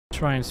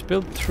shrines.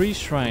 Build 3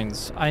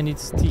 shrines. I need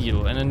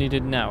steel and I need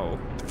it now.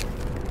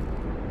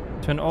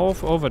 Turn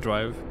off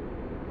overdrive.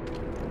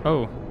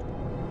 Oh.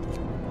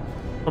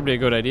 Probably a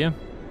good idea.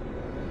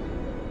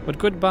 But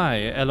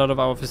goodbye, a lot of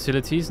our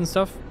facilities and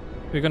stuff.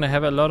 We're gonna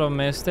have a lot of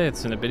mass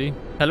stats in a bit.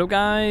 Hello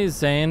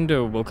guys, and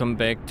welcome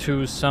back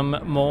to some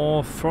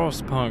more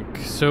Frostpunk.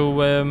 So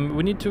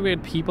we need to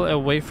get people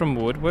away from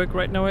woodwork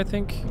right now, I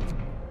think.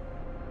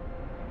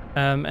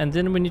 And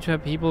then we need to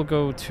have people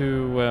go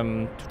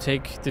to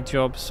take the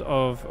jobs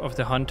of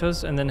the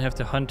hunters, and then have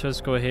the hunters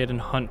go ahead and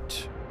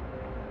hunt.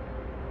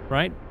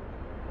 Right?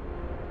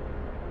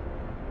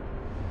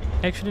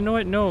 Actually, no,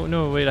 wait,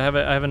 no, wait, I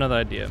have another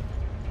idea.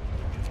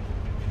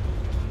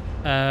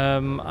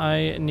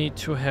 I need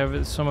to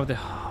have some of the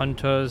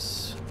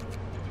hunters.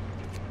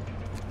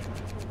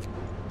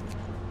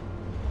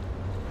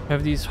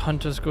 Have these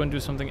hunters go and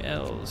do something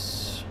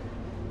else.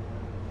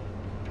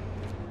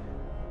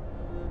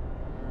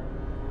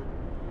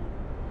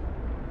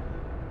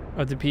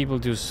 Or the people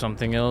do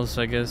something else,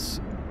 I guess.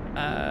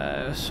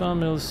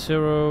 Sawmill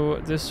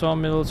 0. This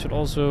sawmill should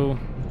also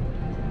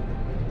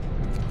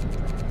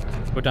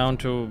go down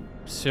to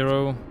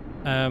 0.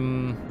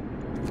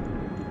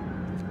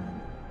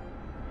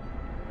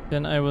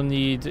 Then I will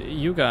need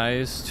you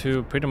guys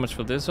to pretty much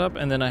fill this up,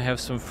 and then I have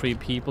some free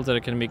people that I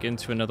can make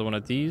into another one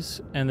of these.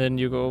 And then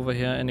you go over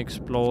here and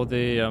explore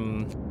the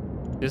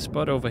this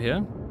spot over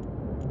here.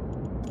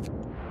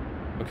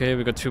 Okay,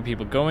 we got 2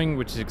 people going,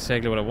 which is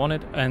exactly what I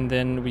wanted. And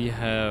then we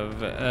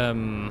have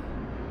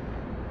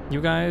you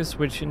guys,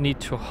 which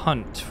need to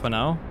hunt for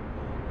now.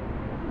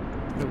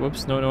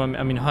 Whoops, no,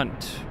 I mean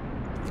hunt.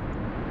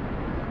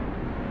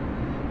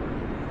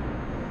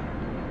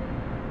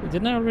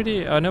 Didn't I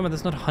already? Oh no, but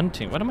that's not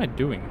hunting. What am I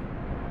doing?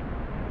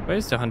 Where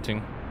is the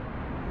hunting?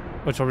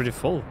 Oh, it's already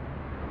full.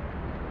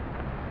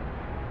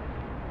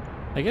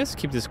 I guess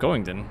keep this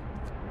going then.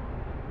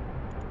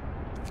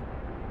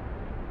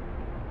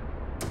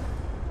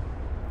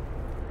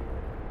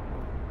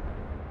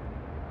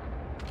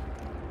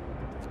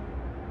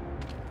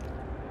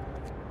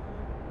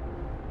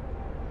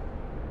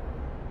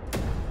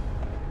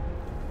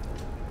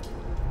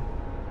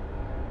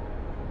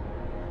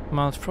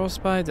 Mild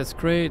frostbite, that's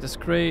great, that's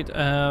great.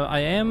 I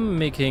am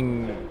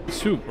making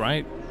soup,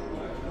 right?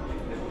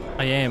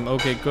 I am,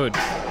 okay, good.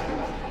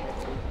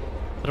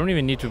 I don't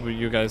even need to put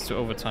you guys to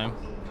overtime.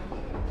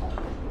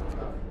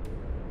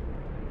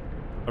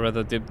 Or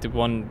rather, the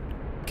one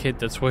kid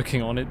that's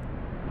working on it.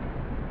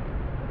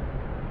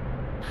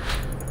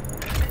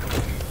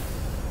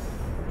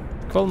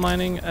 Coal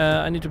mining,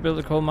 I need to build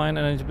a coal mine,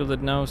 and I need to build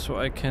it now so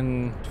I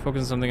can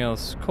focus on something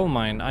else. Coal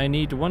mine, I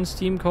need 1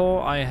 steam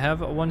core. I have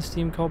 1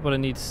 steam core, but I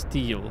need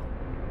steel.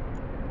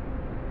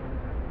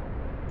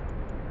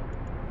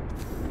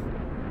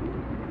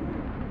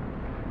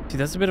 See,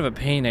 that's a bit of a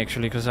pain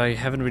actually, because I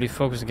haven't really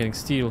focused on getting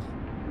steel.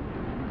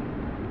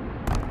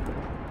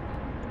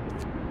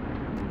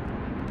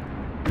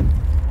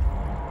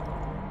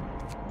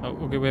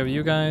 Oh, okay, we have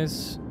you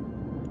guys.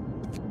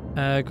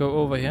 Go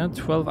over here,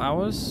 12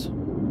 hours.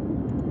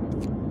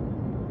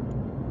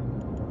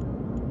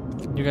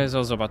 You guys are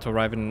also about to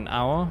arrive in an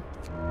hour.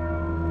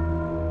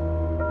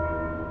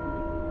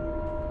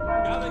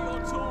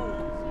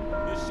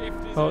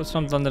 Oh,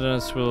 some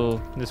Londoners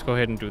will... Let's go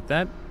ahead and do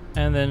that.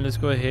 And then let's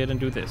go ahead and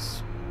do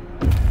this.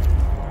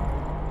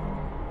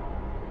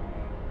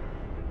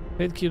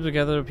 Let's keep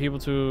together people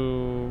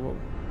to...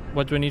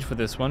 What do I need for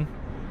this one?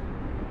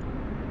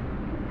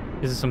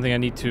 Is it something I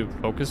need to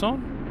focus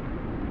on?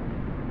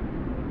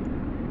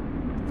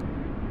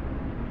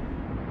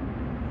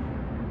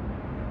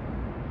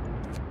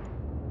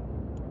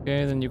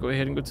 Okay, then you go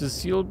ahead and go to the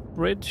seal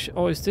bridge.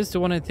 Oh, is this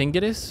the one I think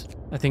it is?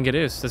 I think it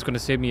is. That's going to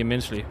save me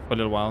immensely for a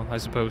little while, I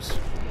suppose.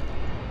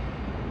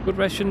 Food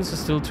rations are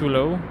still too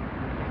low.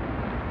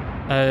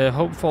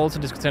 Hope falls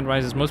and discontent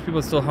rises. Most people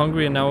are still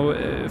hungry and now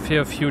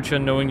fear of future,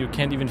 knowing you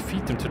can't even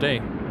feed them today.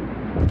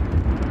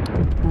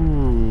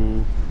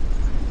 Ooh.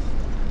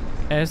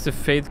 Ask the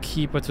Faith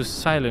Keeper to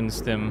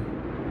silence them.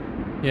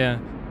 Yeah.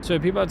 So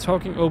if people are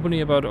talking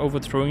openly about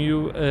overthrowing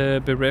you,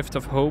 bereft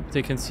of hope,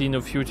 they can see no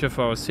future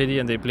for our city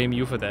and they blame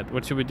you for that.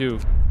 What should we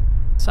do?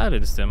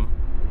 Silence them.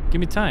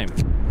 Give me time.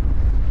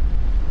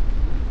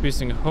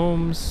 Increasing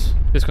homes.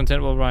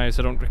 Discontent will rise.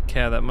 I don't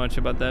care that much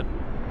about that.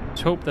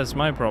 Let's hope that's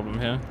my problem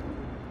here.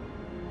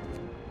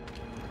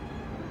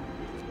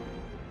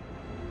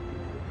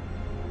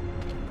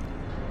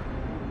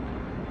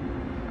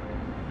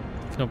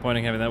 There's no point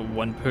in having that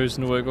one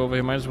person work over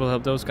here. Might as well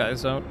help those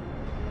guys out.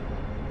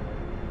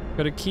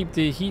 Gotta keep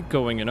the heat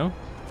going, you know?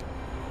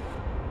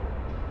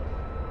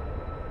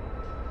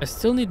 I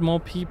still need more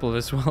people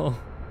as well.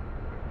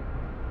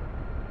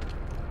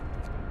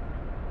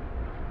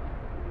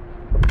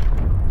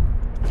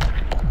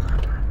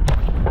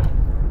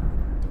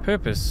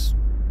 Purpose.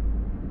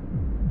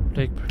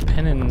 Like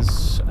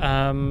penance.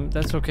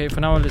 That's okay.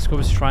 For now, let's go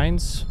with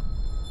shrines.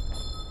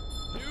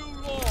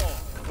 New law.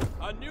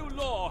 A new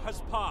law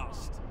has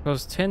passed.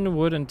 Costs 10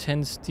 wood and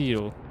 10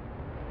 steel.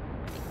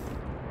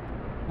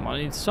 I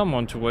need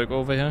someone to work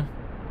over here.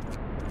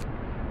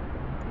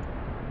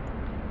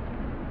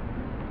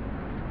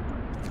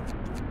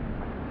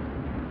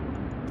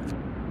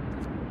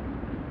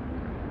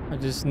 I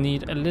just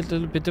need a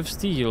little bit of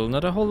steel.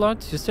 Not a whole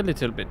lot, just a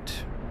little bit.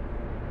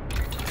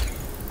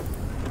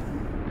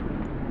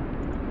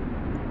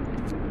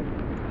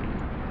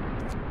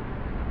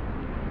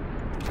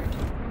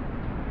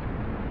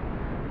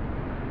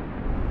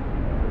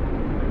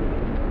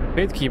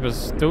 Faith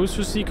keepers, those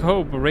who seek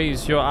hope,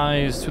 raise your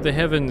eyes to the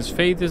heavens.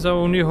 Faith is our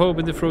only hope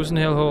in the frozen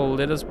hellhole.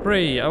 Let us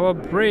pray. Our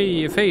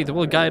faith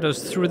will guide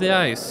us through the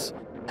ice.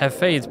 Have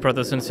faith,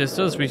 brothers and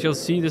sisters. We shall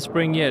see the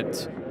spring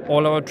yet.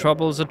 All our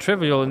troubles are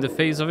trivial in the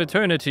face of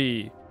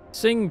eternity.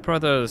 Sing,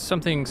 brothers.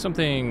 Something,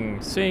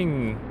 something.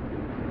 Sing.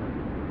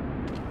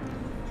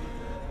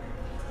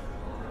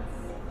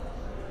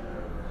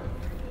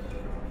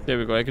 There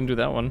we go. I can do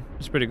that one.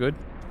 It's pretty good.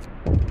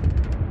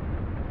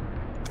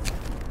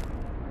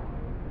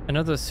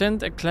 Another,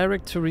 send a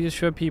cleric to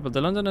reassure people. The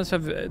Londoners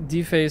have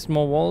defaced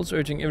more walls,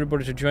 urging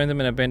everybody to join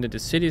them and abandon the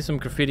city. Some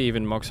graffiti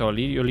even mocks your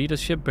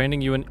leadership, branding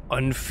you an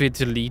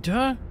unfit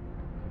leader?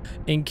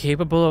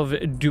 Incapable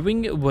of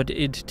doing what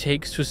it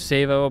takes to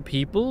save our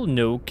people?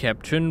 No,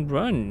 Captain,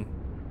 run.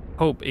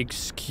 Hope,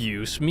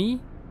 excuse me?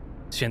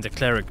 Send a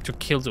cleric to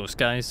kill those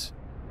guys.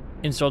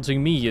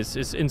 Insulting me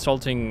is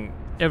insulting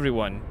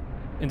everyone.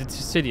 In the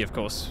city, of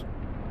course.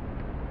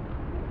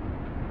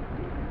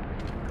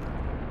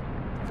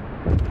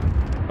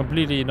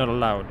 Completely not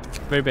allowed.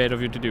 Very bad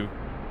of you to do.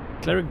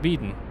 Cleric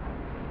beaten.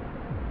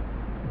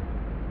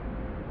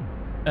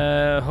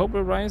 Hope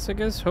will rise, I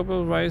guess. Hope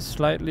will rise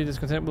slightly.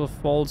 Discontent will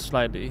fall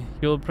slightly.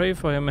 You will pray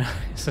for him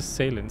as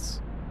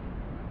assailants.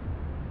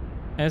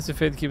 As the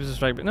faith keeps us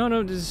strike.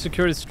 No, this is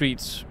secure the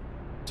streets.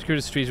 Secure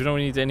the streets. We don't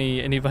need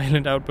any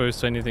violent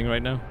outbursts or anything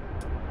right now.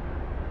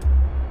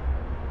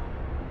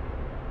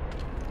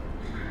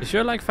 You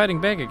sure like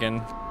fighting back again.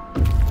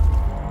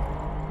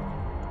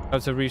 How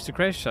to reach the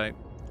crash site.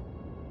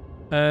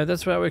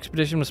 That's where our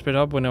expedition was split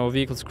up when our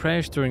vehicles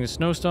crashed during a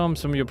snowstorm.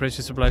 Some of your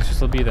precious supplies will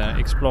still be there.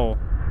 Explore.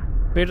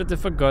 Fate of the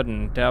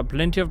Forgotten. There are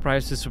plenty of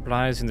priceless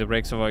supplies in the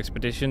wrecks of our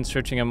expedition.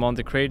 Searching among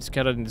the crates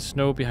scattered in the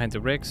snow behind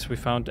the wrecks, we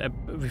found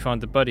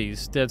the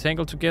bodies. They are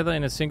tangled together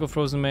in a single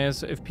frozen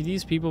mass. If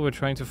these people were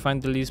trying to find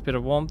the least bit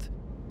of warmth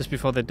just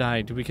before they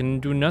died, we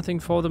can do nothing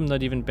for them,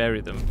 not even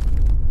bury them.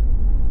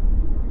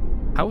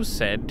 How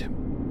sad.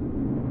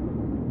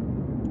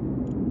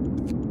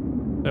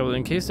 Well,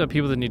 in case there are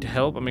people that need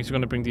help, I'm actually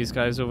going to bring these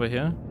guys over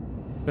here.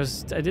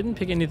 Because I didn't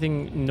pick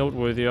anything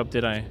noteworthy up,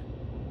 did I?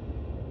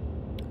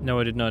 No,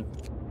 I did not.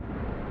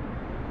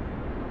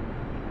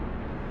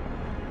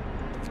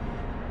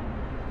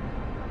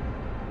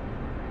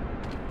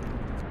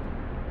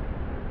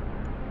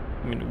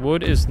 I mean,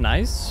 wood is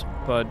nice,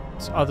 but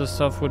other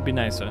stuff would be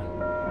nicer.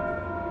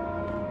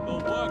 The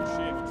work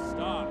shift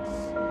starts.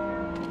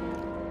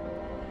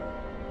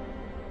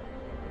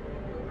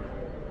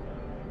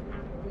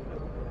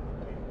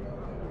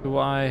 Do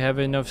I have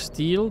enough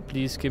steel?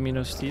 Please give me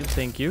enough steel.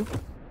 Thank you.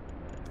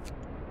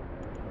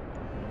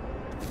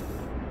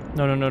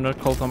 No, not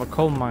coal farmer.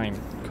 Coal mine.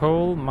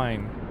 Coal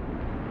mine.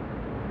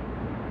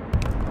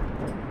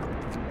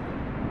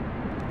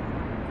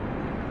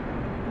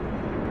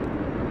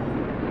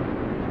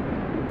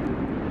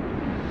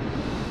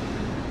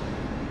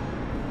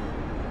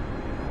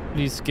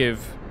 Please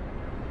give.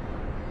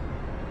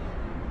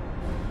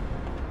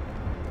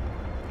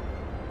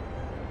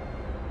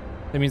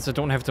 That means I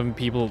don't have to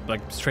people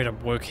like straight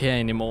up work here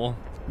anymore,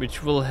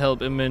 which will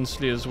help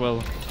immensely as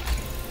well.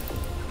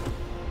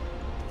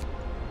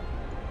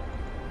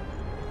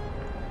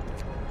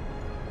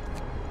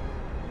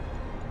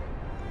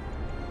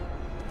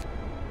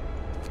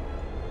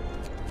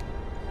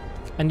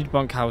 I need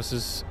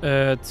bunkhouses.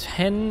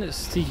 10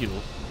 steel.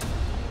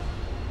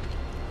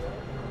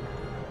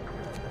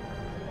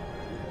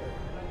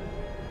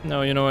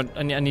 No, you know what?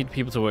 I need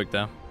people to work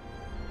there.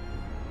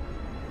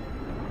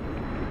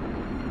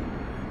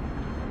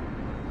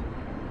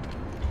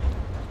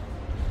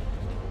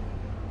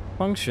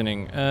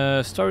 Functioning.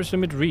 Storage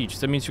limit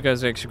reached. That means you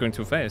guys are actually going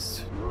too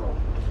fast.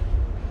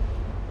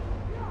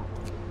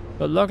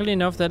 But luckily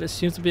enough, that it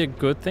seems to be a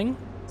good thing.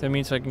 That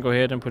means I can go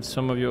ahead and put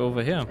some of you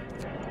over here.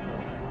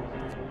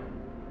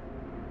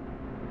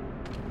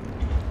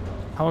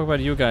 How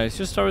about you guys?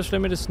 Your storage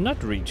limit is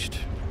not reached.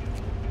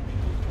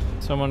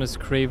 Someone is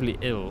gravely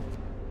ill.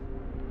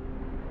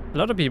 A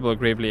lot of people are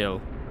gravely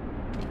ill.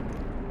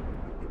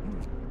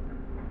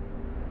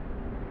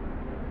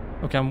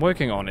 Okay, I'm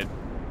working on it.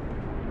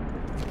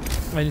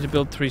 I need to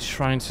build 3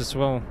 shrines as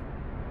well.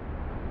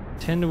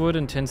 10 wood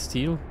and 10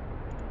 steel.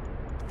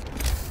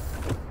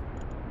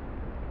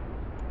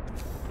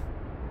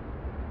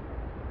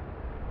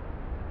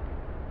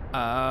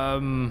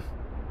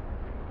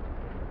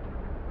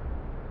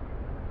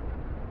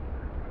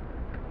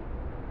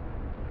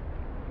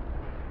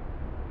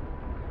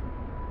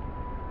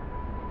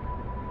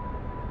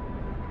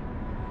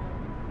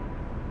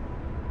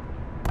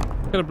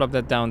 Gotta plop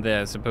that down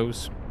there, I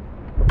suppose.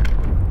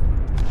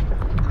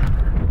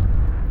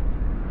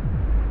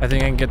 I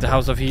think I can get the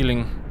House of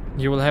Healing.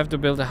 You will have to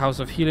build a House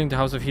of Healing. The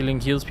House of Healing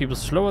heals people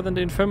slower than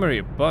the infirmary,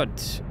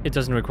 but it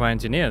doesn't require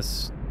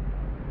engineers.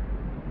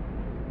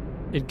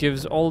 It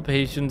gives all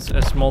patients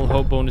a small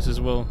hope bonus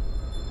as well.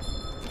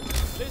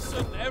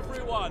 Listen,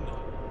 everyone.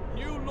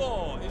 New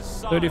law is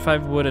signed.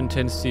 35 wood and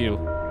 10 steel.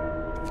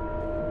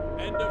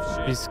 End of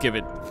shift. Please give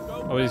it.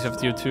 Go Oh, these have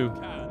west you all too. you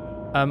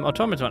can.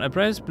 Automaton. A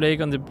brass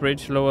blade on the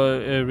bridge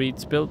lower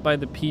reads, built by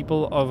the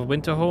people of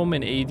Winterholm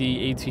in AD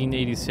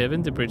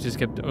 1887. The bridge is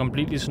kept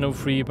completely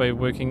snow-free by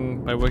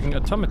working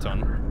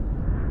automaton.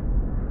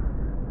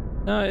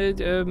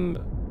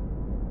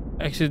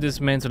 Actually,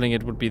 dismantling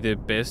it would be the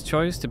best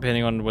choice,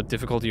 depending on what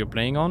difficulty you're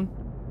playing on.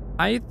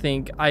 I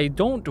think I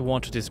don't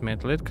want to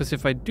dismantle it, because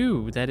if I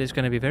do, that is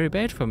going to be very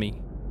bad for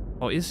me.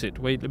 Or is it?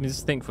 Wait, let me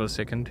just think for a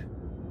second.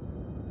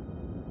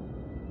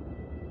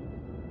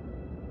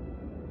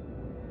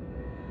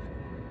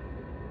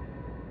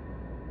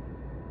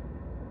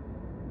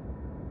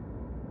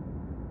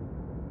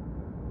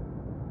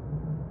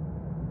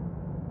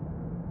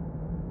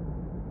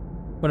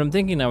 What I'm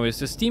thinking now is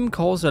the Steam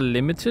calls are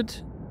limited,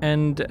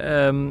 and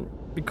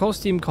because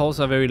Steam calls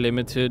are very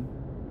limited,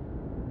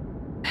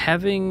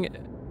 having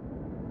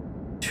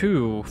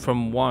 2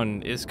 from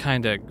 1 is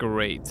kind of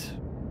great.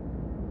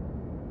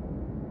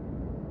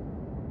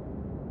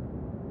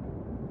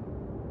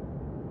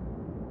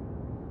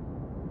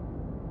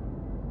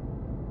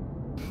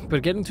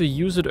 But getting to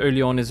use it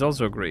early on is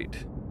also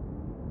great.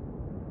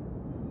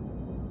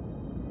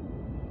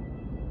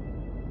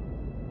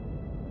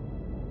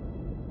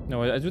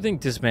 No, I do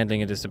think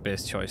dismantling it is the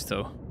best choice,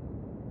 though,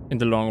 in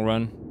the long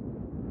run.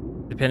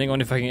 Depending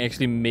on if I can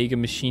actually make a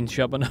machine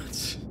shop or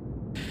not.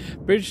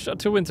 Bridge to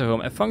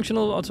Winterholm, a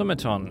functional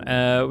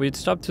automaton. We'd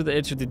stopped to the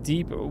edge of the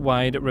deep,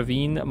 wide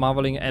ravine,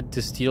 marveling at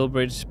the steel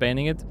bridge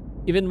spanning it.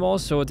 Even more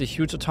so at the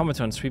huge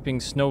automaton sweeping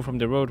snow from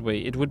the roadway.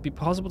 It would be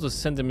possible to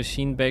send the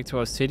machine back to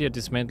our city or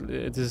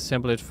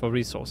disassemble it for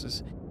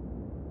resources.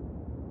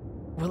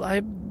 Will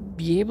I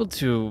be able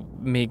to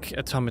make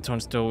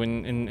automatons though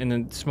in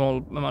a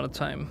small amount of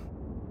time?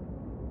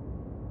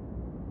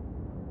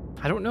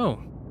 I don't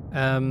know.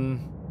 I mean,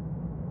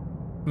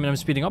 I'm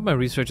speeding up my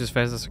research as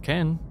fast as I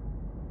can.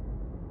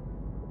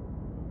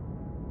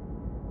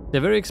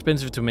 They're very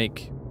expensive to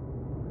make.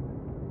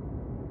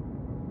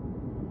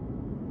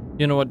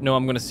 You know what? No,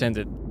 I'm gonna send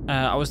it.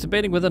 I was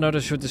debating whether or not I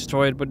should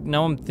destroy it, but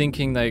now I'm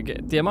thinking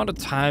like the amount of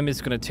time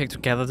it's gonna take to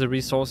gather the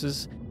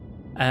resources,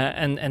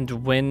 and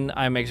when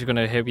I'm actually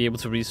gonna be able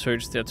to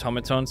research the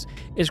automatons,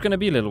 it's gonna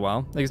be a little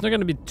while. Like, it's not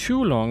gonna be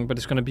too long, but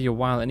it's gonna be a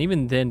while, and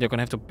even then they're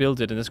gonna have to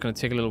build it, and it's gonna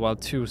take a little while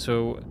too.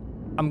 So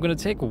I'm gonna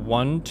take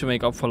 1 to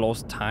make up for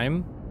lost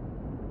time,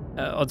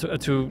 or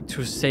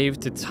to save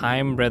the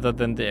time rather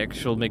than the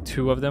actual make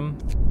 2 of them.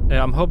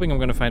 I'm hoping I'm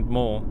gonna find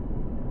more.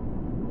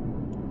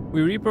 We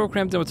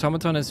reprogrammed the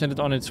automaton and sent it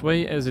on its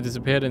way as it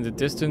disappeared in the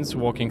distance,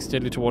 walking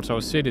steadily towards our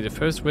city. The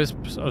first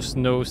wisps of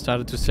snow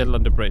started to settle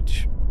on the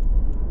bridge.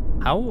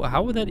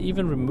 How would that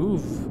even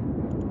remove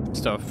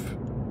stuff?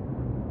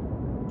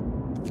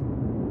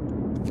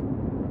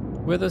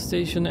 Weather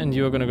station, and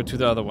you're gonna go to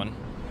the other one.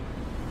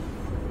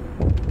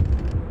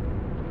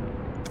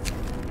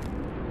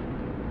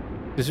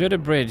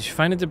 Deserted bridge.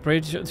 Finding the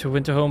bridge to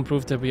Winterholm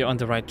proved that we are on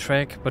the right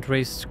track, but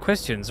raised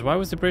questions. Why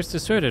was the bridge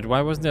deserted?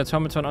 Why wasn't the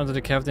automaton under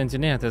the care of the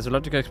engineer? There's a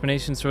logical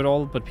explanation to it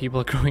all, but people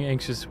are growing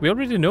anxious. We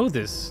already know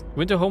this.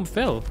 Winterholm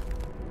fell.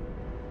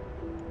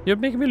 You're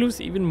making me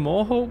lose even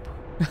more hope?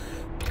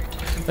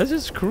 That's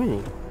just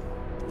cruel.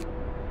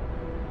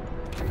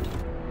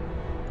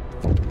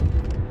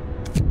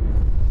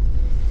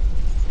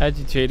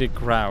 Agitated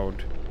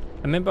crowd.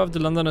 A member of the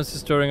Londoners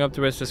is stirring up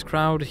the restless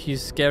crowd.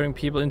 He's scaring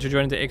people into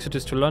joining the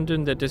exodus to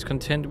London. Their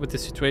discontent with the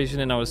situation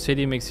in our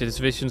city makes his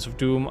visions of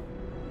doom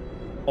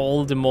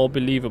all the more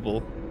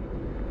believable.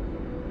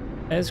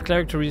 As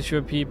cleric to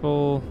reassure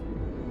people...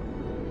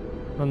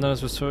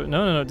 Londoners was so...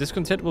 No.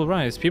 Discontent will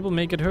rise. People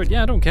may get hurt.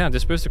 Yeah, I don't care.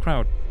 Disperse the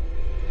crowd.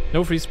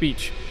 No free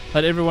speech.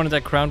 Not everyone in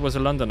that crowd was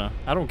a Londoner.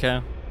 I don't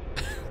care.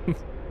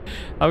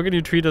 How can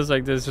you treat us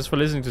like this just for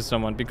listening to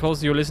someone?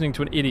 Because you're listening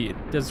to an idiot.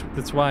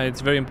 That's why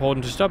it's very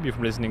important to stop you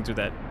from listening to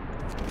that.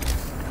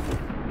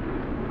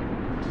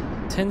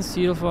 10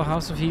 steel for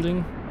House of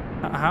Healing?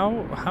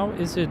 How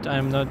is it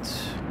I'm not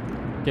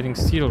getting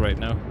steel right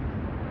now?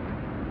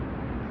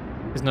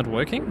 It's not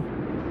working?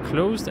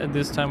 Closed at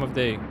this time of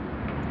day.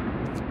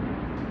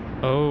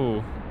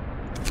 Oh.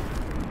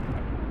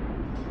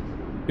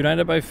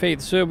 United by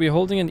faith. Sir, we're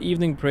holding an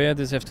evening prayer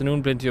this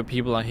afternoon. Plenty of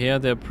people are here.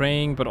 They're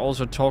praying, but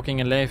also talking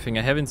and laughing.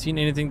 I haven't seen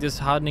anything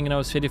disheartening in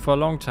our city for a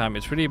long time.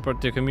 It's really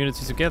brought the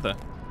community together.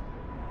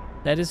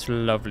 That is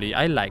lovely.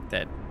 I like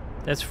that.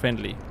 That's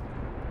friendly.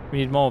 We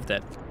need more of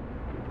that.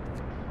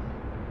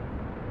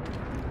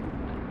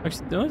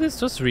 Actually, no, let's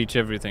just reach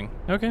everything.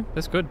 Okay,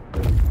 that's good.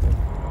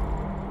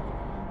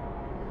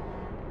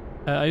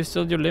 Are you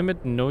still your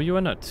limit? No, you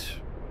are not.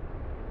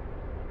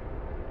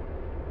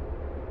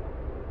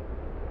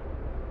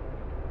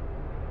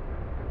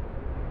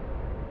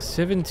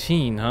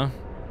 $17, huh?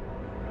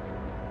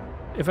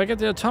 If I get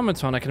the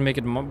automaton, I can make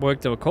it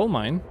work the coal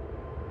mine.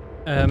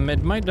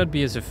 It might not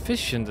be as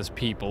efficient as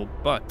people,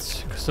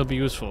 but could still be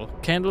useful.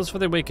 Candles for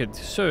the wicked.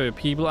 Sir,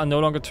 people are no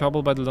longer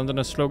troubled by the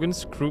Londoners'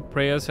 slogans. Group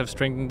prayers have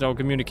strengthened our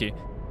community.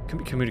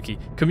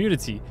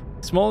 Community.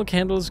 Small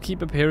candles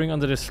keep appearing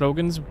under the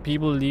slogans.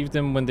 People leave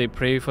them when they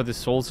pray for the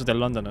souls of the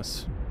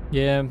Londoners.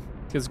 Yeah,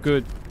 it's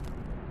good.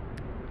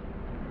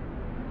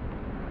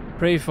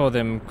 Pray for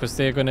them, because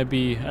they're gonna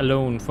be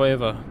alone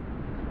forever.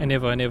 And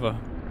ever and ever.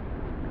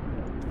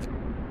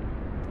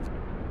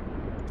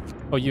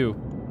 Or you.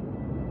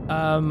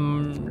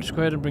 Just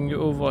go ahead and bring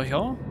you over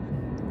here.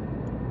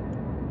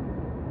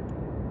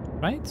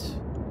 Right?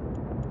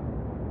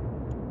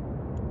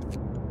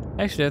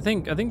 Actually, I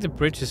think the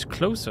bridge is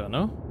closer,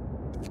 no?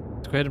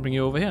 Let's go ahead and bring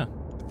you over here.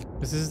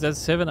 That's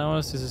 7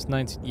 hours, this is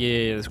 19.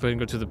 Yeah, let's go ahead and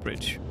go to the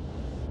bridge.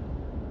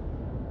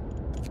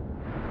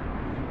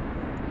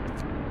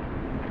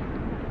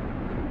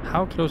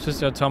 How close is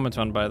the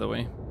automaton, by the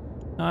way?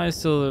 I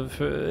still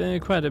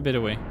have quite a bit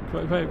away.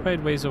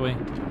 Quite ways away.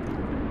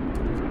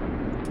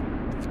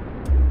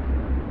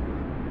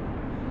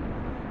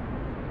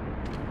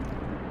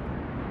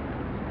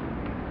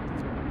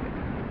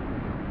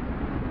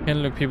 Can't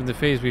look people in the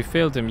face. We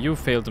failed them. You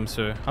failed them,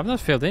 sir. I've not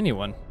failed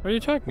anyone. What are you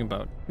talking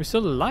about? We're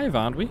still alive,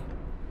 aren't we?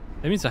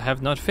 That means I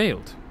have not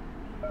failed.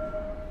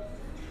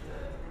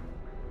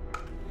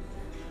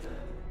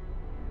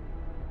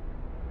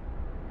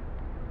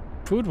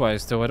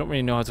 Food-wise, though, I don't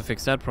really know how to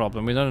fix that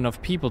problem. We're not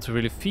enough people to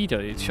really feed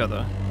each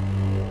other.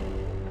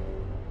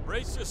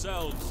 Brace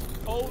yourselves.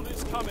 Cold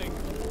is coming.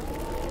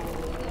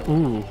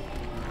 Ooh.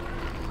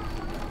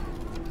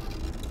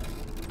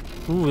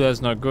 Ooh,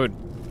 that's not good.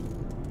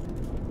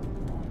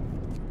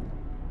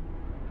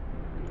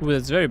 Ooh,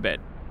 that's very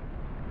bad.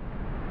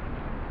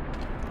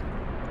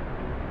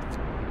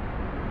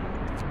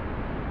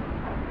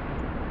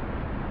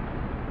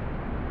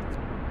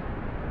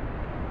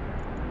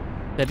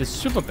 That is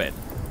super bad.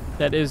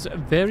 That is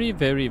very,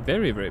 very,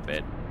 very, very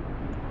bad.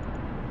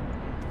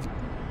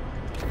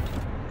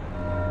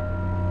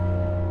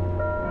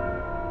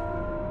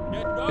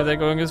 Get that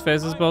going as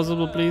fast as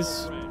possible,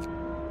 please.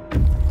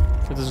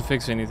 That doesn't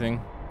fix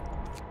anything.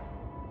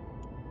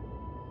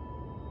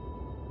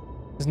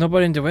 There's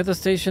nobody in the weather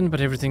station, but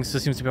everything still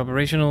seems to be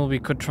operational. We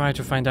could try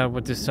to find out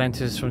what the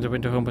scientists from the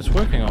winter home was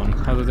working on.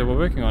 How they were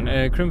working on.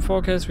 Grim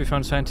forecast, we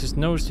found scientists'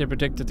 notes. They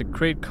predicted the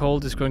great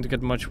cold is going to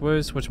get much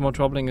worse. What's more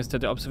troubling is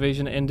that the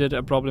observation ended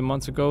probably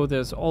months ago.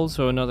 There's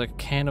also another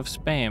can of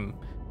spam.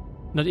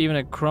 Not even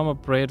a crumb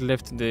of bread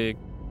left in the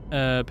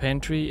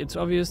pantry. It's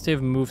obvious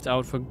they've moved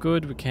out for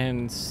good. We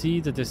can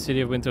see that the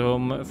city of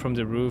Winterhome from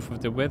the roof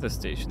of the weather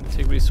station.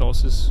 Take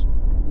resources.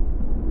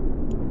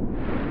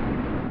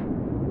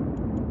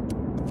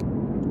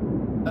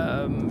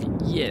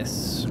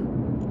 Yes.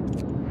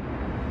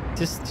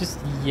 Just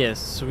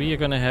yes. We are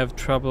gonna have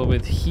trouble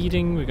with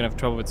heating. We're gonna have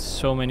trouble with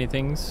so many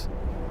things.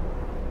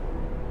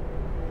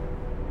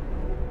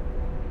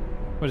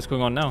 What is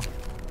going on now?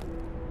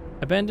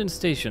 Abandoned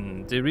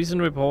station. The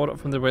recent report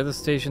from the weather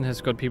station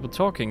has got people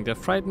talking. They're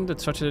frightened that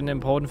such an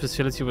important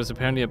facility was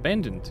apparently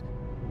abandoned.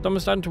 Some are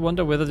starting to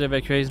wonder whether the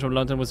evacuation from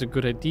London was a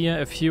good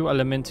idea. A few are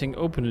lamenting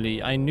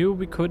openly. I knew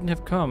we couldn't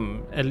have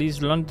come. At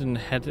least London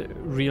had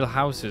real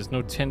houses,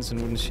 no tents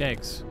and wooden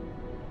shacks.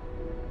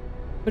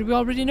 But we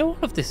already know all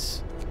of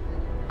this.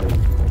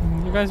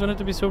 You guys wanted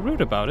to be so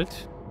rude about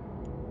it.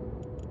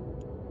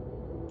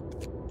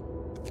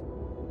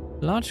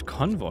 Large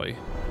convoy.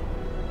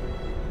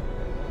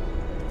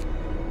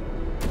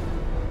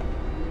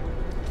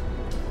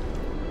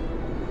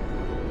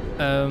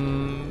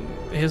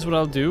 Here's what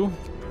I'll do.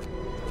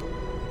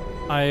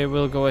 I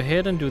will go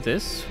ahead and do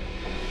this.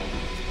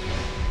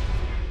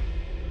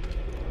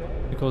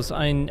 Because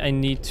I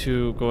need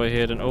to go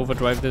ahead and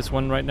overdrive this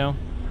one right now.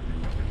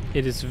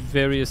 It is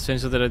very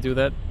essential that I do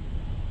that.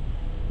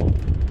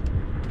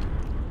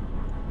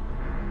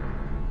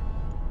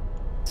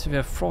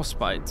 Severe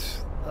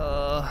frostbite.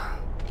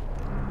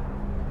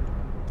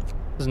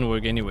 Doesn't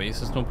work anyways.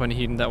 There's no point in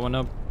heating that one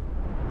up.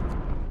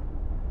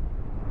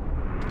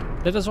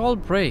 Let us all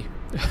pray.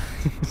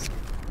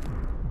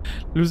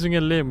 Losing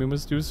a limb, we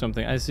must do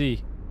something. I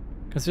see.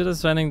 Consider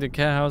signing the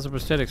care house of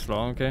prosthetics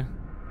floor, okay.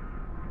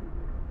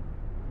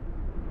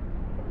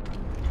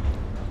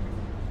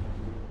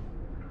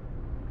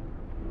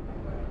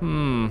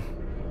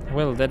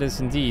 Well, that is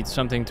indeed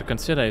something to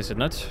consider, is it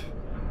not?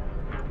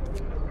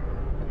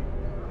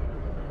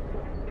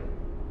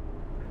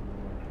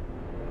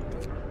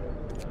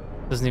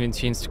 Doesn't even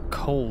change to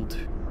cold.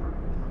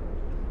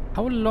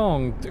 How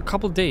long? A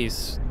couple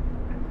days.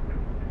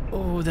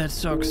 Oh, that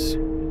sucks.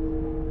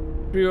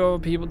 2 other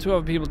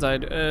people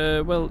died.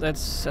 Well,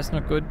 that's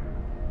not good.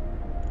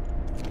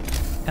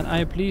 Can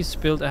I please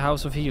build a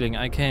house of healing?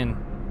 I can.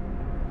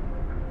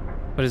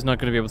 But it's not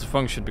going to be able to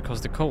function because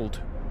of the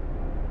cold.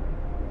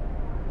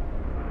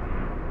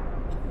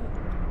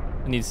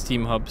 I need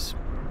steam hubs.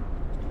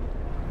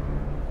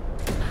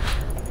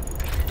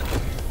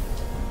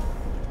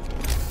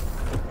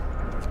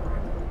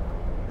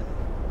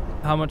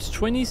 How much?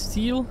 20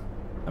 steel?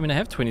 I mean, I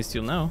have 20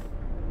 steel now.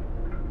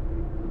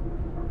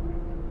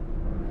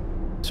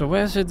 So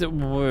where's it the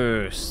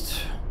worst?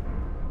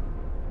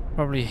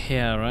 Probably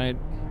here, right?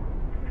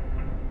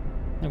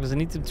 Because I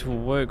need them to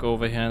work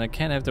over here, and I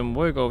can't have them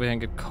work over here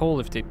and get cold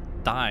if they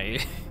die.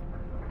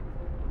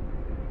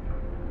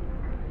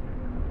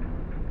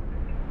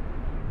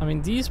 I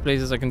mean, these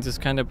places I can just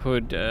kind of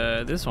put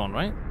this on,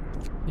 right?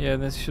 Yeah,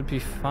 this should be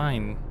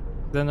fine.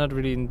 They're not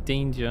really in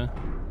danger.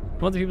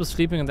 What are the people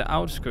sleeping on the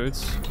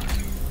outskirts?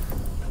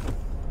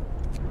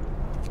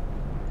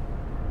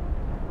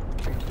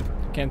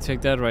 Can't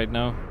take that right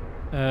now.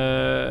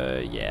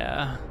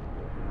 Yeah.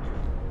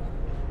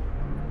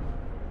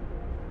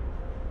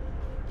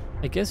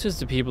 I guess it's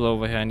the people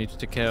over here I need to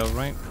take care of,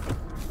 right?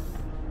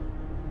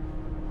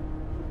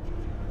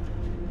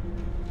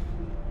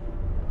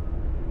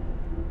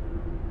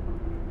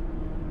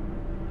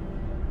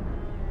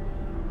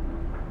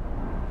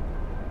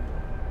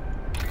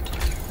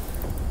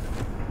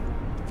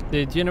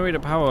 The generator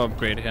power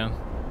upgrade here.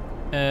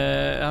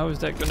 How is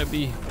that gonna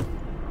be?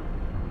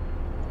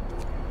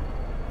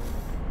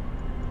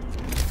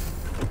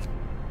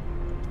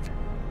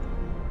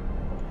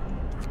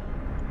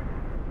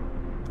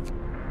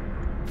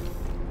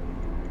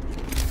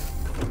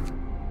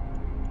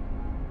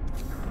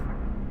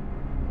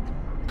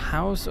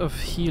 House of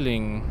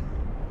Healing.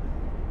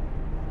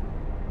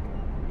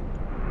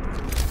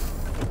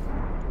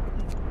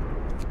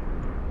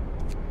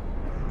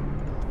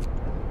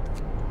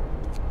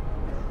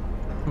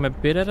 I'm a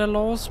bit at a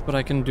loss, but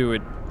I can do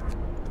it.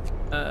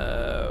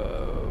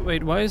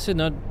 Wait, why is it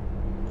not...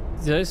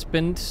 Did I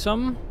spend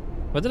some?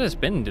 What did I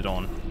spend it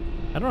on?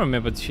 I don't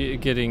remember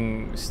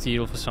getting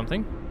steel for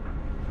something.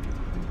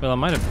 Well, I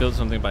might have built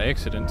something by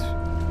accident.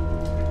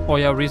 Oh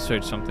yeah,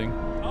 research something.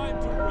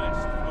 Time to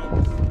rest,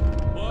 folks.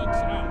 Work's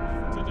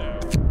out for today.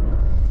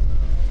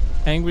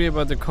 Angry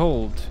about the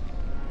cold.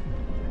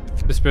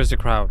 Disperse the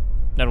crowd.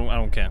 I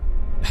don't care.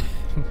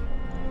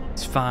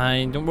 It's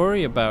fine, don't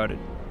worry about it.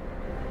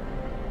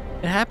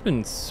 It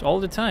happens all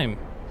the time.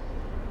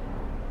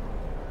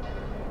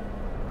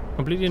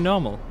 Completely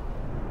normal.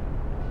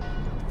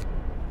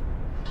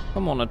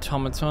 Come on,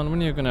 automaton,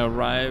 when are you gonna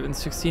arrive? In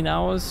 16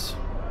 hours?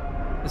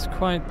 It's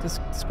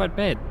quite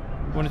bad.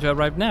 Wanted to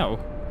arrive now.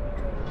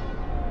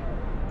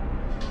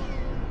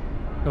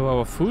 Oh,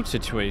 our food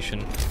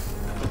situation.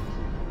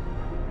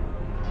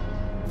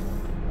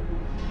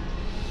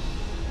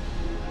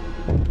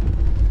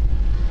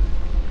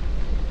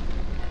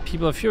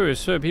 People are furious,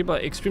 sir. People are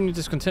extremely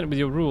discontent with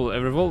your rule. A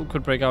revolt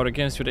could break out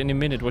against you at any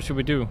minute. What should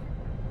we do?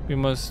 We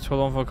must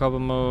hold on for a couple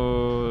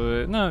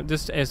more... No,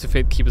 just ask the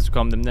Fate Keepers to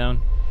calm them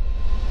down.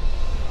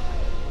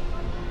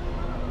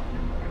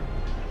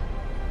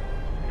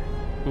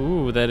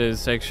 Ooh, that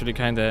is actually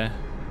kinda...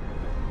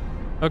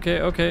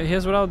 Okay,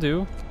 here's what I'll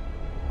do.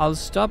 I'll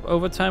stop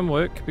overtime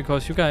work,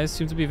 because you guys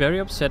seem to be very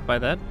upset by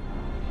that.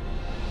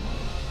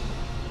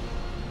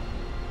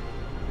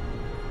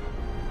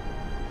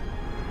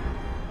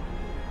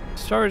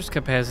 Storage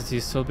capacity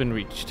has still been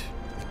reached.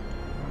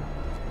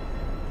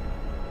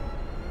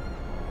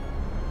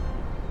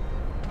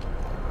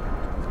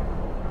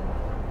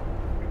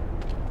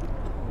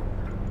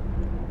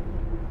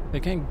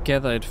 They can't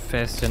gather it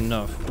fast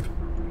enough.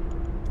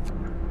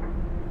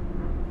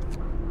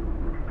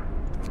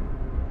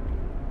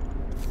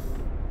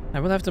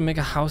 I will have to make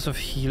a house of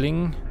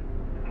healing,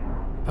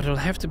 but it'll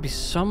have to be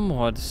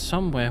somewhere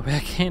where I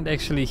can't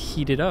actually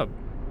heat it up.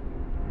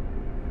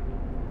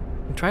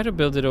 And try to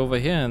build it over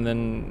here, and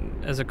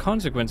then as a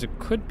consequence it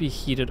could be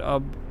heated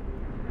up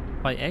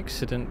by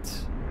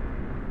accident.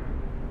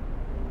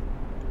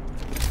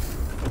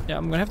 Yeah,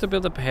 I'm gonna have to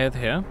build a path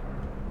here.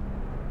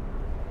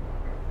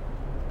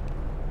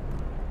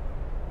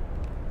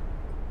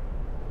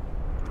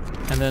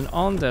 And then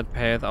on that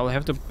path I'll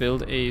have to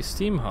build a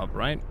steam hub,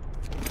 right?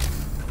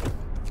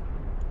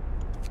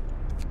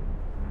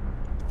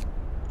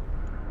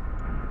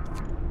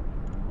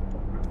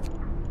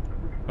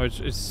 Oh,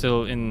 it's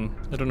still in...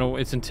 I don't know,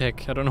 it's in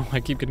tech. I don't know,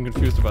 I keep getting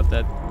confused about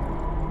that.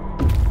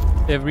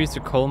 They have reached the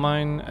coal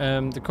mine.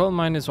 The coal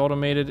mine is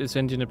automated, its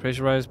engine is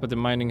pressurized, but the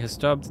mining has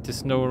stopped. The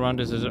snow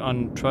around us is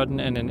untrodden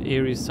and an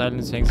eerie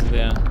silence hangs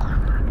there.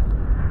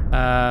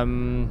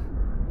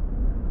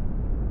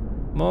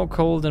 More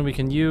coal than we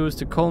can use.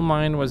 The coal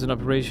mine was in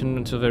operation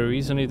until very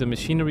recently. The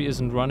machinery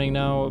isn't running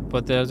now,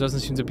 but there doesn't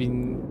seem to be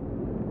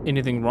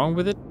anything wrong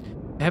with it.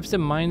 Perhaps the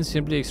mine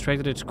simply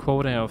extracted its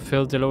quota or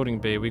filled the loading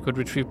bay. We could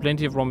retrieve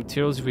plenty of raw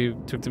materials if we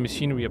took the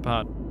machinery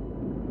apart.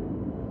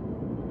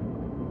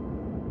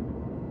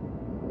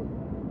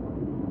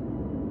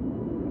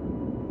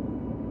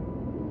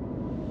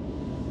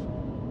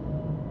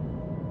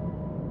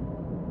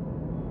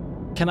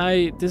 Can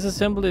I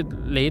disassemble it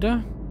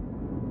later?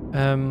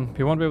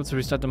 We won't be able to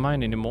restart the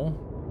mine anymore.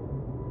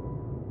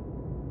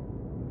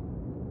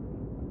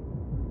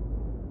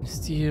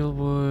 Steel,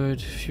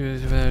 wood,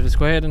 let's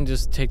go ahead and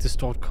just take the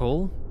stored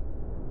coal.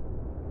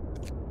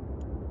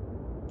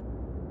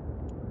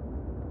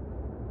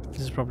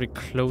 This is probably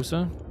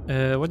closer.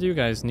 What do you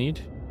guys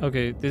need?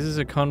 Okay, this is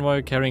a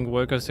convoy carrying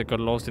workers that got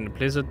lost in the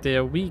blizzard. They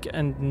are weak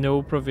and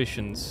no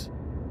provisions.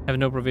 Have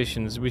no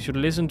provisions. We should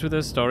listen to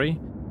their story.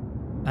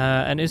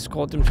 and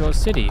escort them to our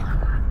city.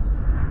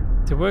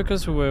 The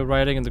workers who were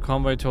riding in the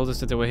convoy told us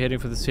that they were heading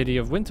for the city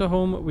of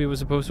Winterholm. We were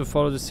supposed to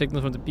follow the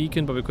signal from the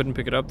beacon, but we couldn't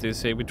pick it up, they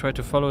say. We tried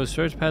to follow a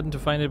search pattern to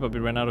find it, but we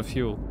ran out of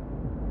fuel.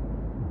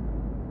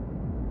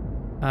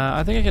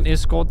 I think I can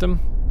escort them.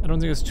 I don't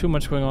think there's too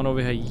much going on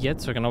over here yet,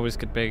 so I can always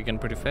get back again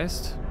pretty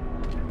fast.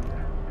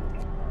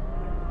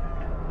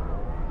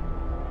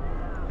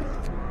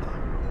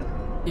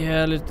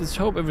 Yeah, let's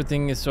hope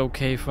everything is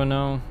okay for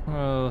now.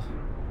 Well,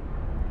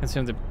 I can say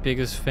I'm the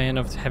biggest fan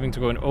of having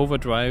to go in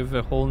overdrive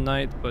a whole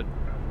night, but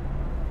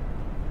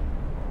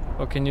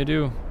what can you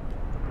do?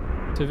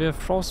 Severe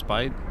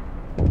frostbite.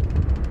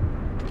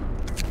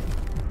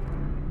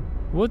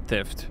 Wood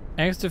theft.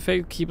 Ask the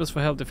Fate Keepers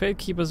for help. The Fate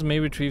Keepers may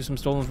retrieve some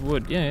stolen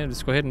wood. Yeah,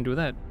 let's go ahead and do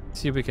that.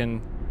 See if we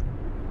can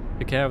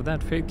take care of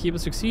that. Fate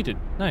Keepers succeeded.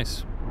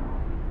 Nice.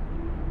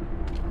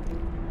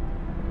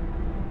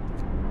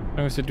 I'm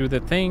going to do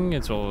that thing.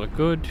 It's all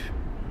good.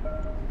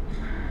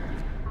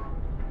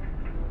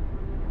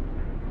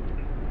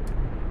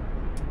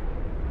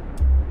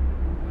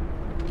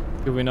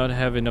 Do we not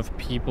have enough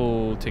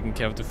people taking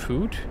care of the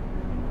food?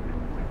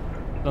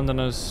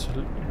 Londoners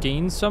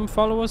gain some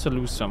followers or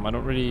lose some? I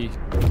don't really...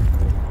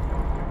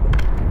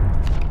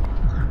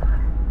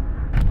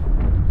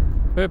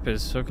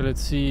 Purpose. Okay,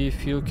 let's see.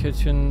 Field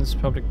kitchens,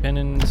 public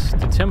penance,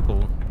 the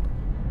temple.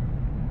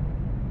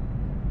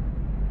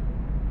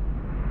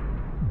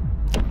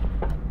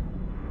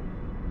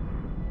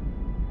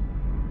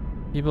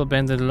 People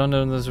abandoned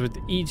Londoners with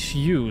each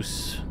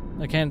use.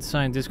 I can't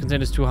sign. This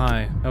content is too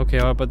high. Okay,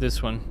 how about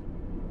this one?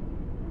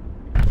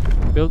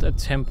 Build a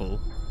temple.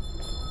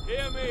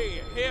 Hear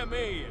me, hear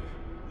me.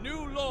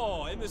 New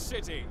law in the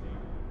city.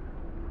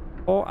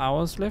 4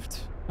 hours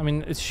left? I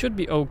mean, it should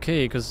be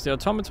okay, because the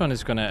automaton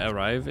is gonna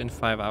arrive in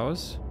 5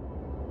 hours.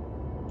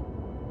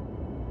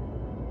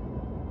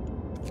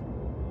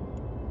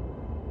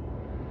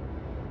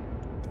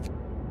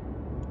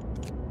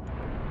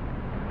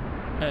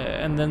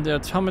 And then the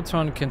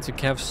automaton can take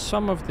care of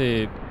some of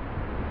the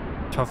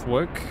tough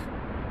work.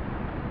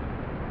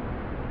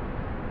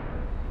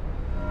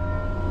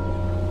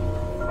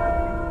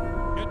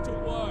 Get to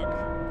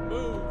work.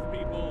 Move,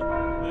 people.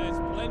 There's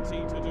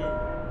plenty to do.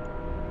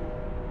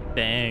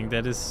 Dang,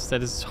 that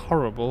is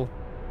horrible.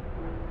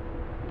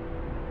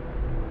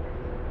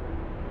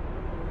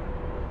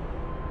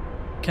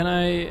 Can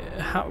I...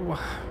 How...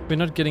 We're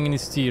not getting any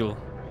steel.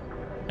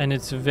 And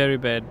it's very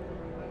bad.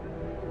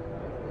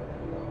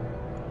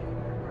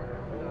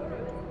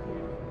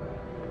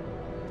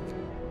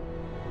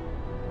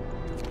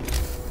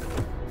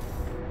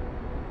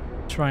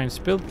 Shrines.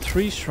 Build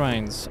 3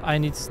 shrines. I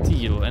need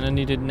steel and I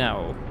need it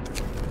now.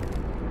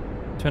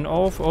 Turn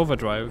off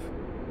overdrive.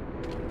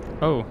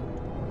 Oh.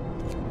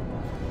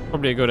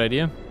 Probably a good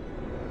idea.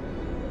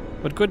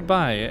 But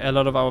goodbye, a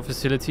lot of our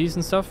facilities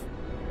and stuff.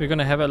 We're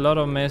gonna have a lot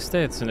of mass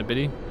stats in a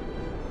bitty.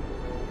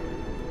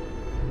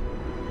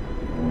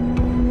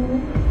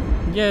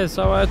 Yes,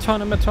 our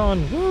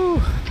automaton.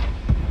 Woo!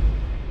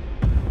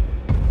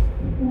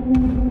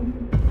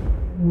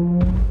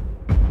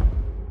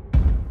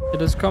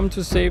 It has come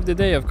to save the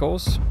day, of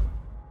course.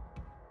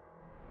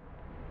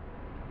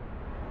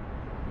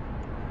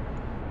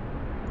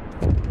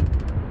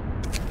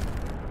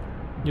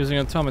 Using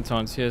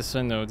automatons, yes,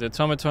 I know. The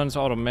automatons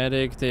are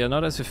automatic. They are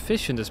not as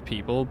efficient as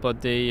people,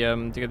 but they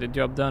get the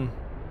job done.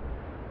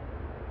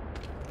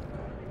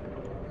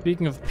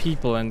 Speaking of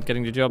people and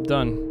getting the job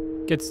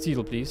done, get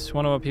steel, please.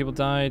 One of our people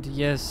died.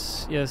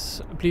 Yes,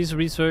 yes. Please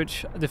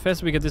research. The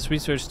faster we get this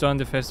research done,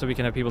 the faster we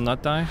can have people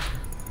not die.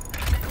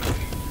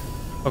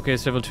 Okay,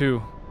 it's level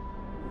 2.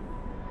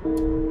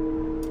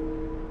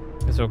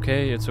 It's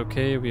okay, it's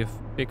okay. We're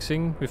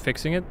fixing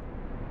it.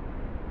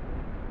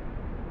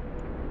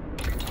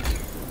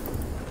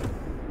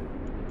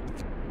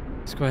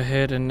 Let's go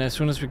ahead, and as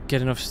soon as we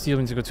get enough steel,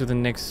 we need to go to the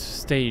next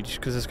stage,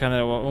 because that's kind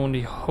of our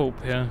only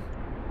hope here.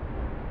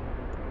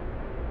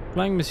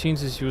 Flying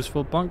machines is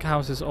useful.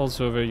 Bunkhouse is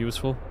also very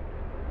useful.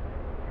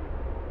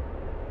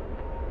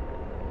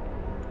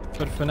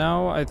 But for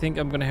now, I think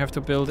I'm gonna have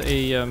to build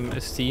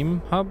a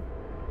steam hub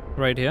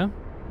right here.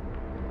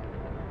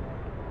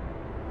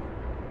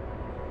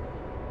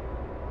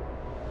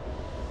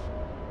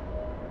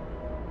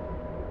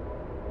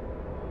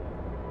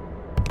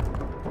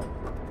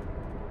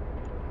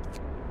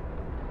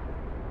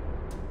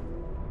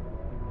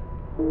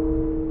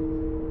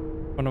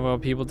 One of our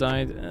people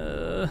died.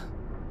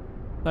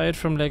 Died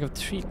from lack of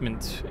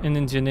treatment. An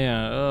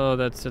engineer. Oh,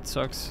 that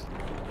sucks.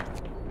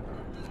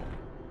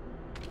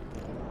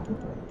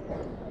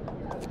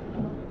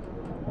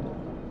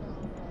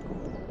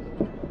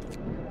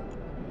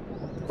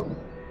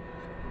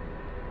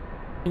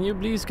 Can you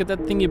please get that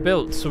thingy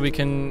built so we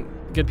can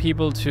get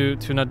people to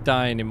not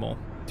die anymore?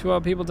 2 of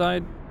our people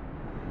died.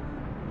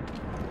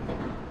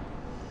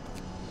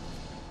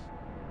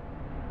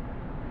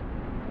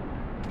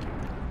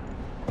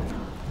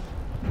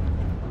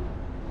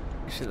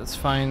 Actually, that's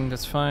fine,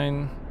 that's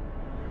fine.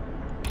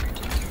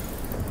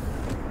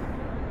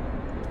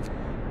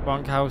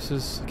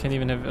 Bunkhouses, can't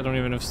even have, I don't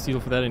even have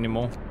steel for that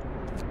anymore.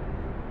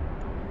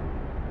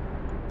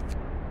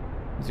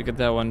 To get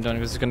that one done,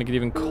 because it's gonna get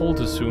even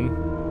colder soon.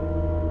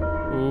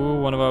 Ooh,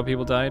 one of our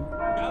people died.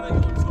 Gather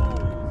your tools.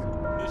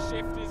 The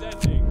shift is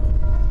ending.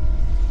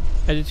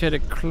 Agitate a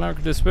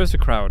crowd, disperse the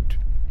crowd.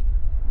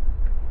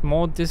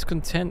 More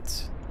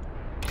discontent.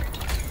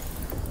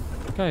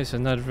 Guys are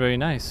not very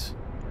nice.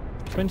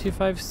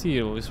 25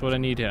 steel is what I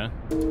need here.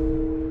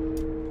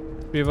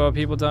 3 of our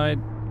people died.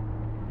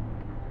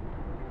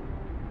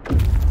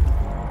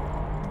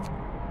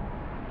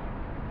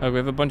 Oh, we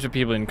have a bunch of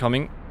people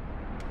incoming.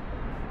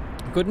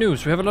 Good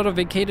news, we have a lot of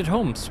vacated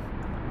homes.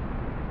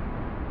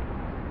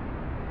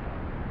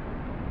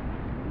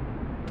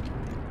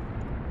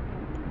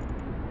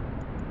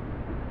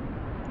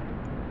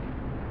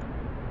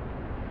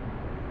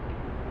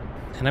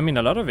 And I mean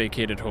a lot of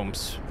vacated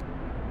homes.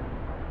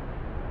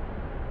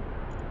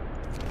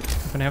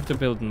 I'm gonna have to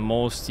build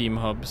more steam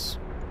hubs.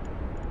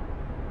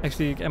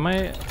 Actually,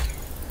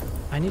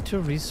 I need to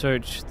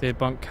research the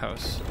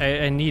bunkhouse.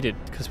 I need it,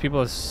 because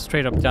people are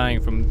straight up dying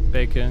from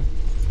Baker.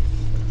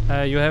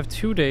 You have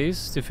 2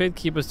 days. The Fate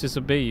Keepers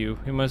disobey you.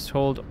 You must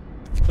hold...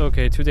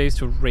 Okay, 2 days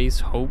to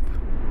raise hope.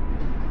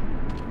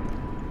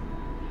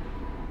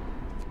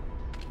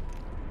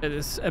 It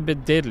is a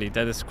bit deadly.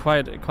 That is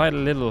quite a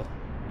little.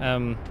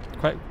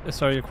 Quite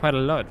a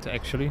lot,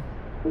 actually.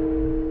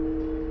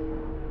 2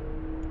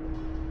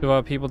 of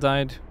our people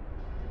died.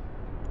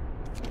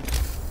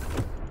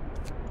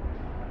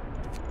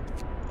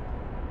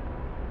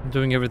 I'm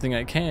doing everything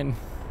I can.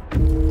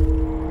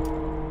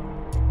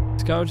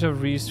 Scouts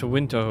have reached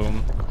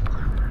Winterhome.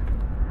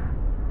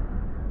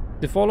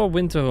 The fall of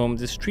Winterhome.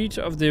 The streets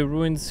of the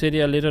ruined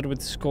city are littered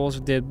with scores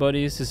of dead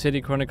bodies. The city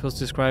chronicles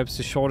describes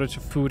the shortage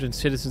of food and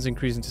citizens'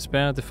 increasing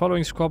despair. The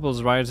following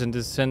squabbles, riots, and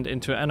descent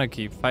into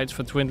anarchy. Fights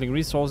for dwindling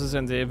resources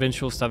and the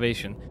eventual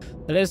starvation.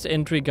 The last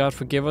entry, God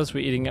forgive us,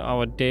 we're eating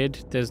our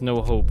dead. There's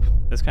no hope.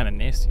 That's kind of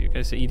nasty. You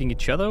guys are eating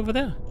each other over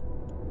there?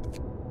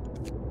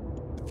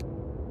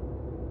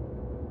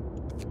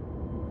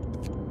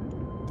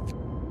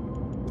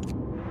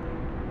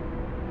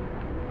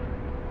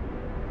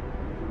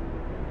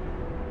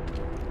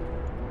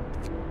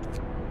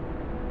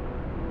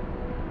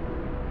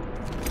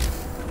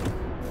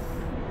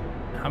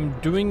 I'm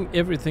doing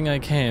everything I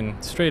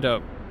can, straight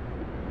up.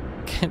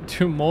 Can't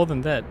do more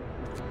than that.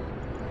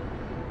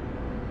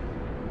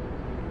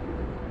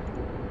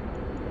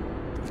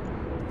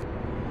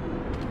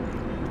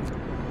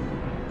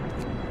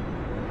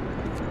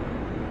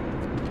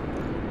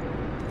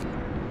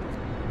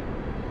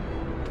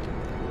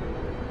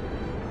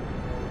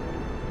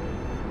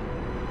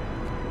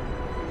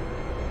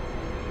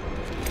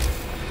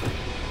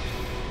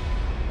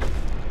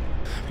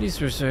 Please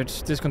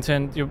research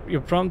discontent. You're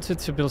prompted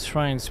to build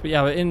shrines, but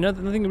yeah,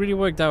 nothing really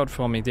worked out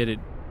for me, did it?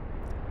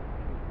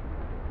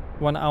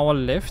 1 hour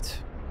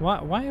left?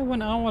 Why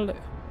 1 hour left?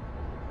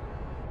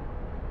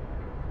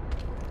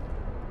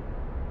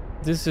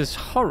 This is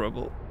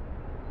horrible.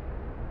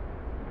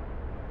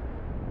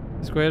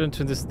 Let's go ahead and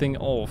turn this thing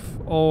off.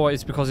 Oh,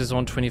 it's because it's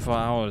on 24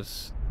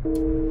 hours.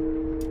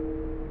 One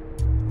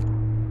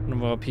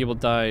of our people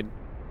died.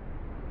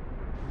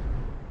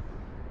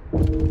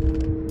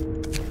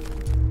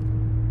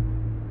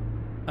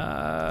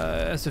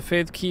 As the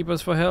Faith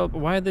Keepers for help.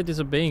 Why are they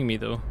disobeying me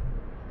though?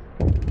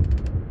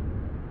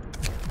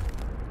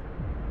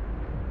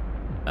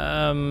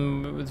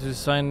 To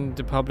sign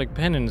the public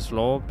penance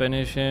law,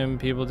 banish him,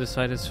 people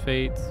decide his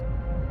fate.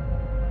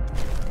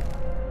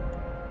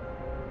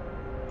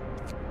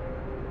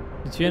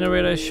 The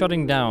generator is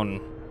shutting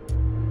down.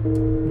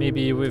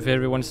 Maybe if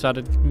everyone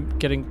started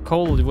getting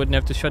cold, it wouldn't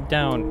have to shut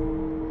down.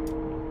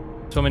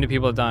 So many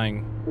people are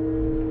dying.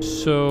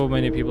 So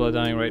many people are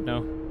dying right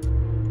now.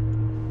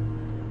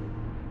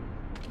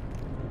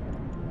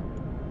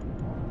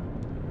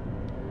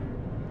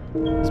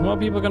 Is more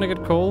people gonna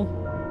get coal?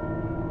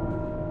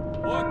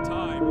 Work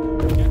time.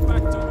 Get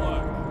back to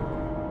work.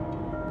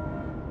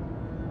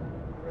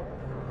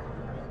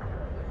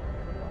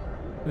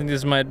 I think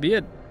this might be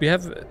it. We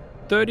have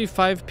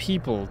 35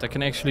 people that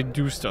can actually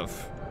do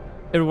stuff.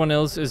 Everyone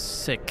else is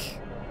sick.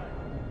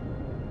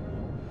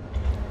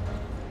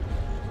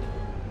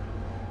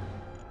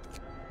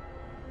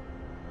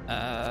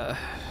 I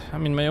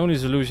mean, my only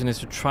solution is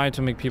to try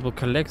to make people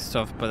collect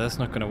stuff, but that's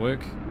not gonna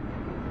work.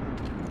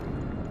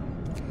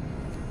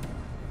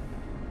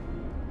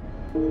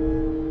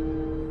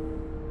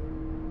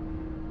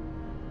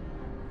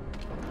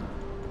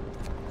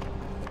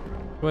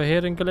 Go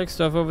ahead and collect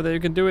stuff over there. You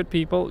can do it,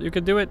 people. You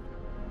can do it.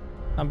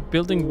 I'm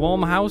building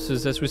warm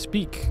houses as we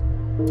speak.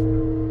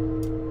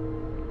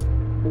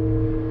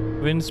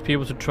 Convince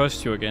people to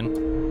trust you again.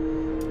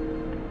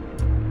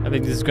 I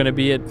think this is gonna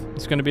be it.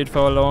 It's gonna be it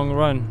for a long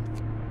run.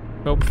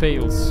 Hope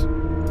fails.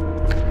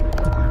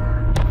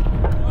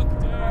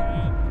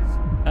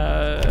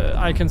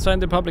 I can sign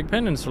the public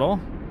penance law.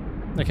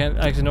 I can't.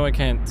 Actually, no, I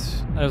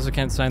can't. I also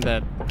can't sign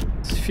that.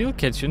 It's field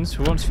kitchens.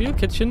 Who wants field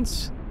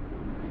kitchens?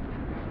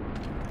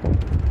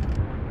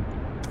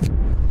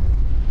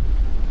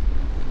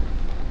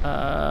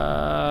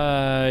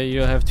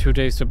 you'll have 2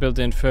 days to build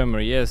the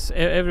infirmary. Yes,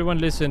 everyone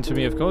listen to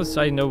me, of course.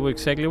 I know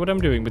exactly what I'm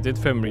doing with the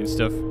infirmary and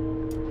stuff.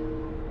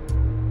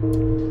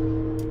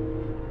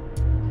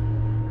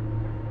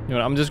 You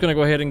know, I'm just gonna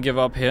go ahead and give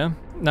up here.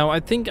 Now, I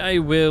think I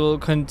will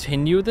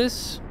continue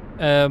this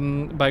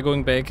by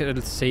going back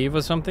and save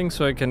or something,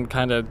 so I can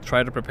kind of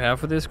try to prepare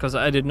for this, because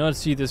I did not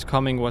see this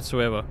coming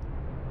whatsoever.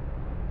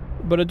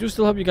 But I do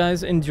still hope you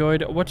guys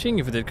enjoyed watching.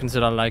 If you did,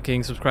 consider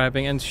liking,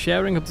 subscribing, and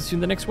sharing. Hope to see you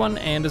in the next one.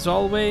 And as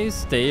always,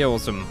 stay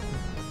awesome.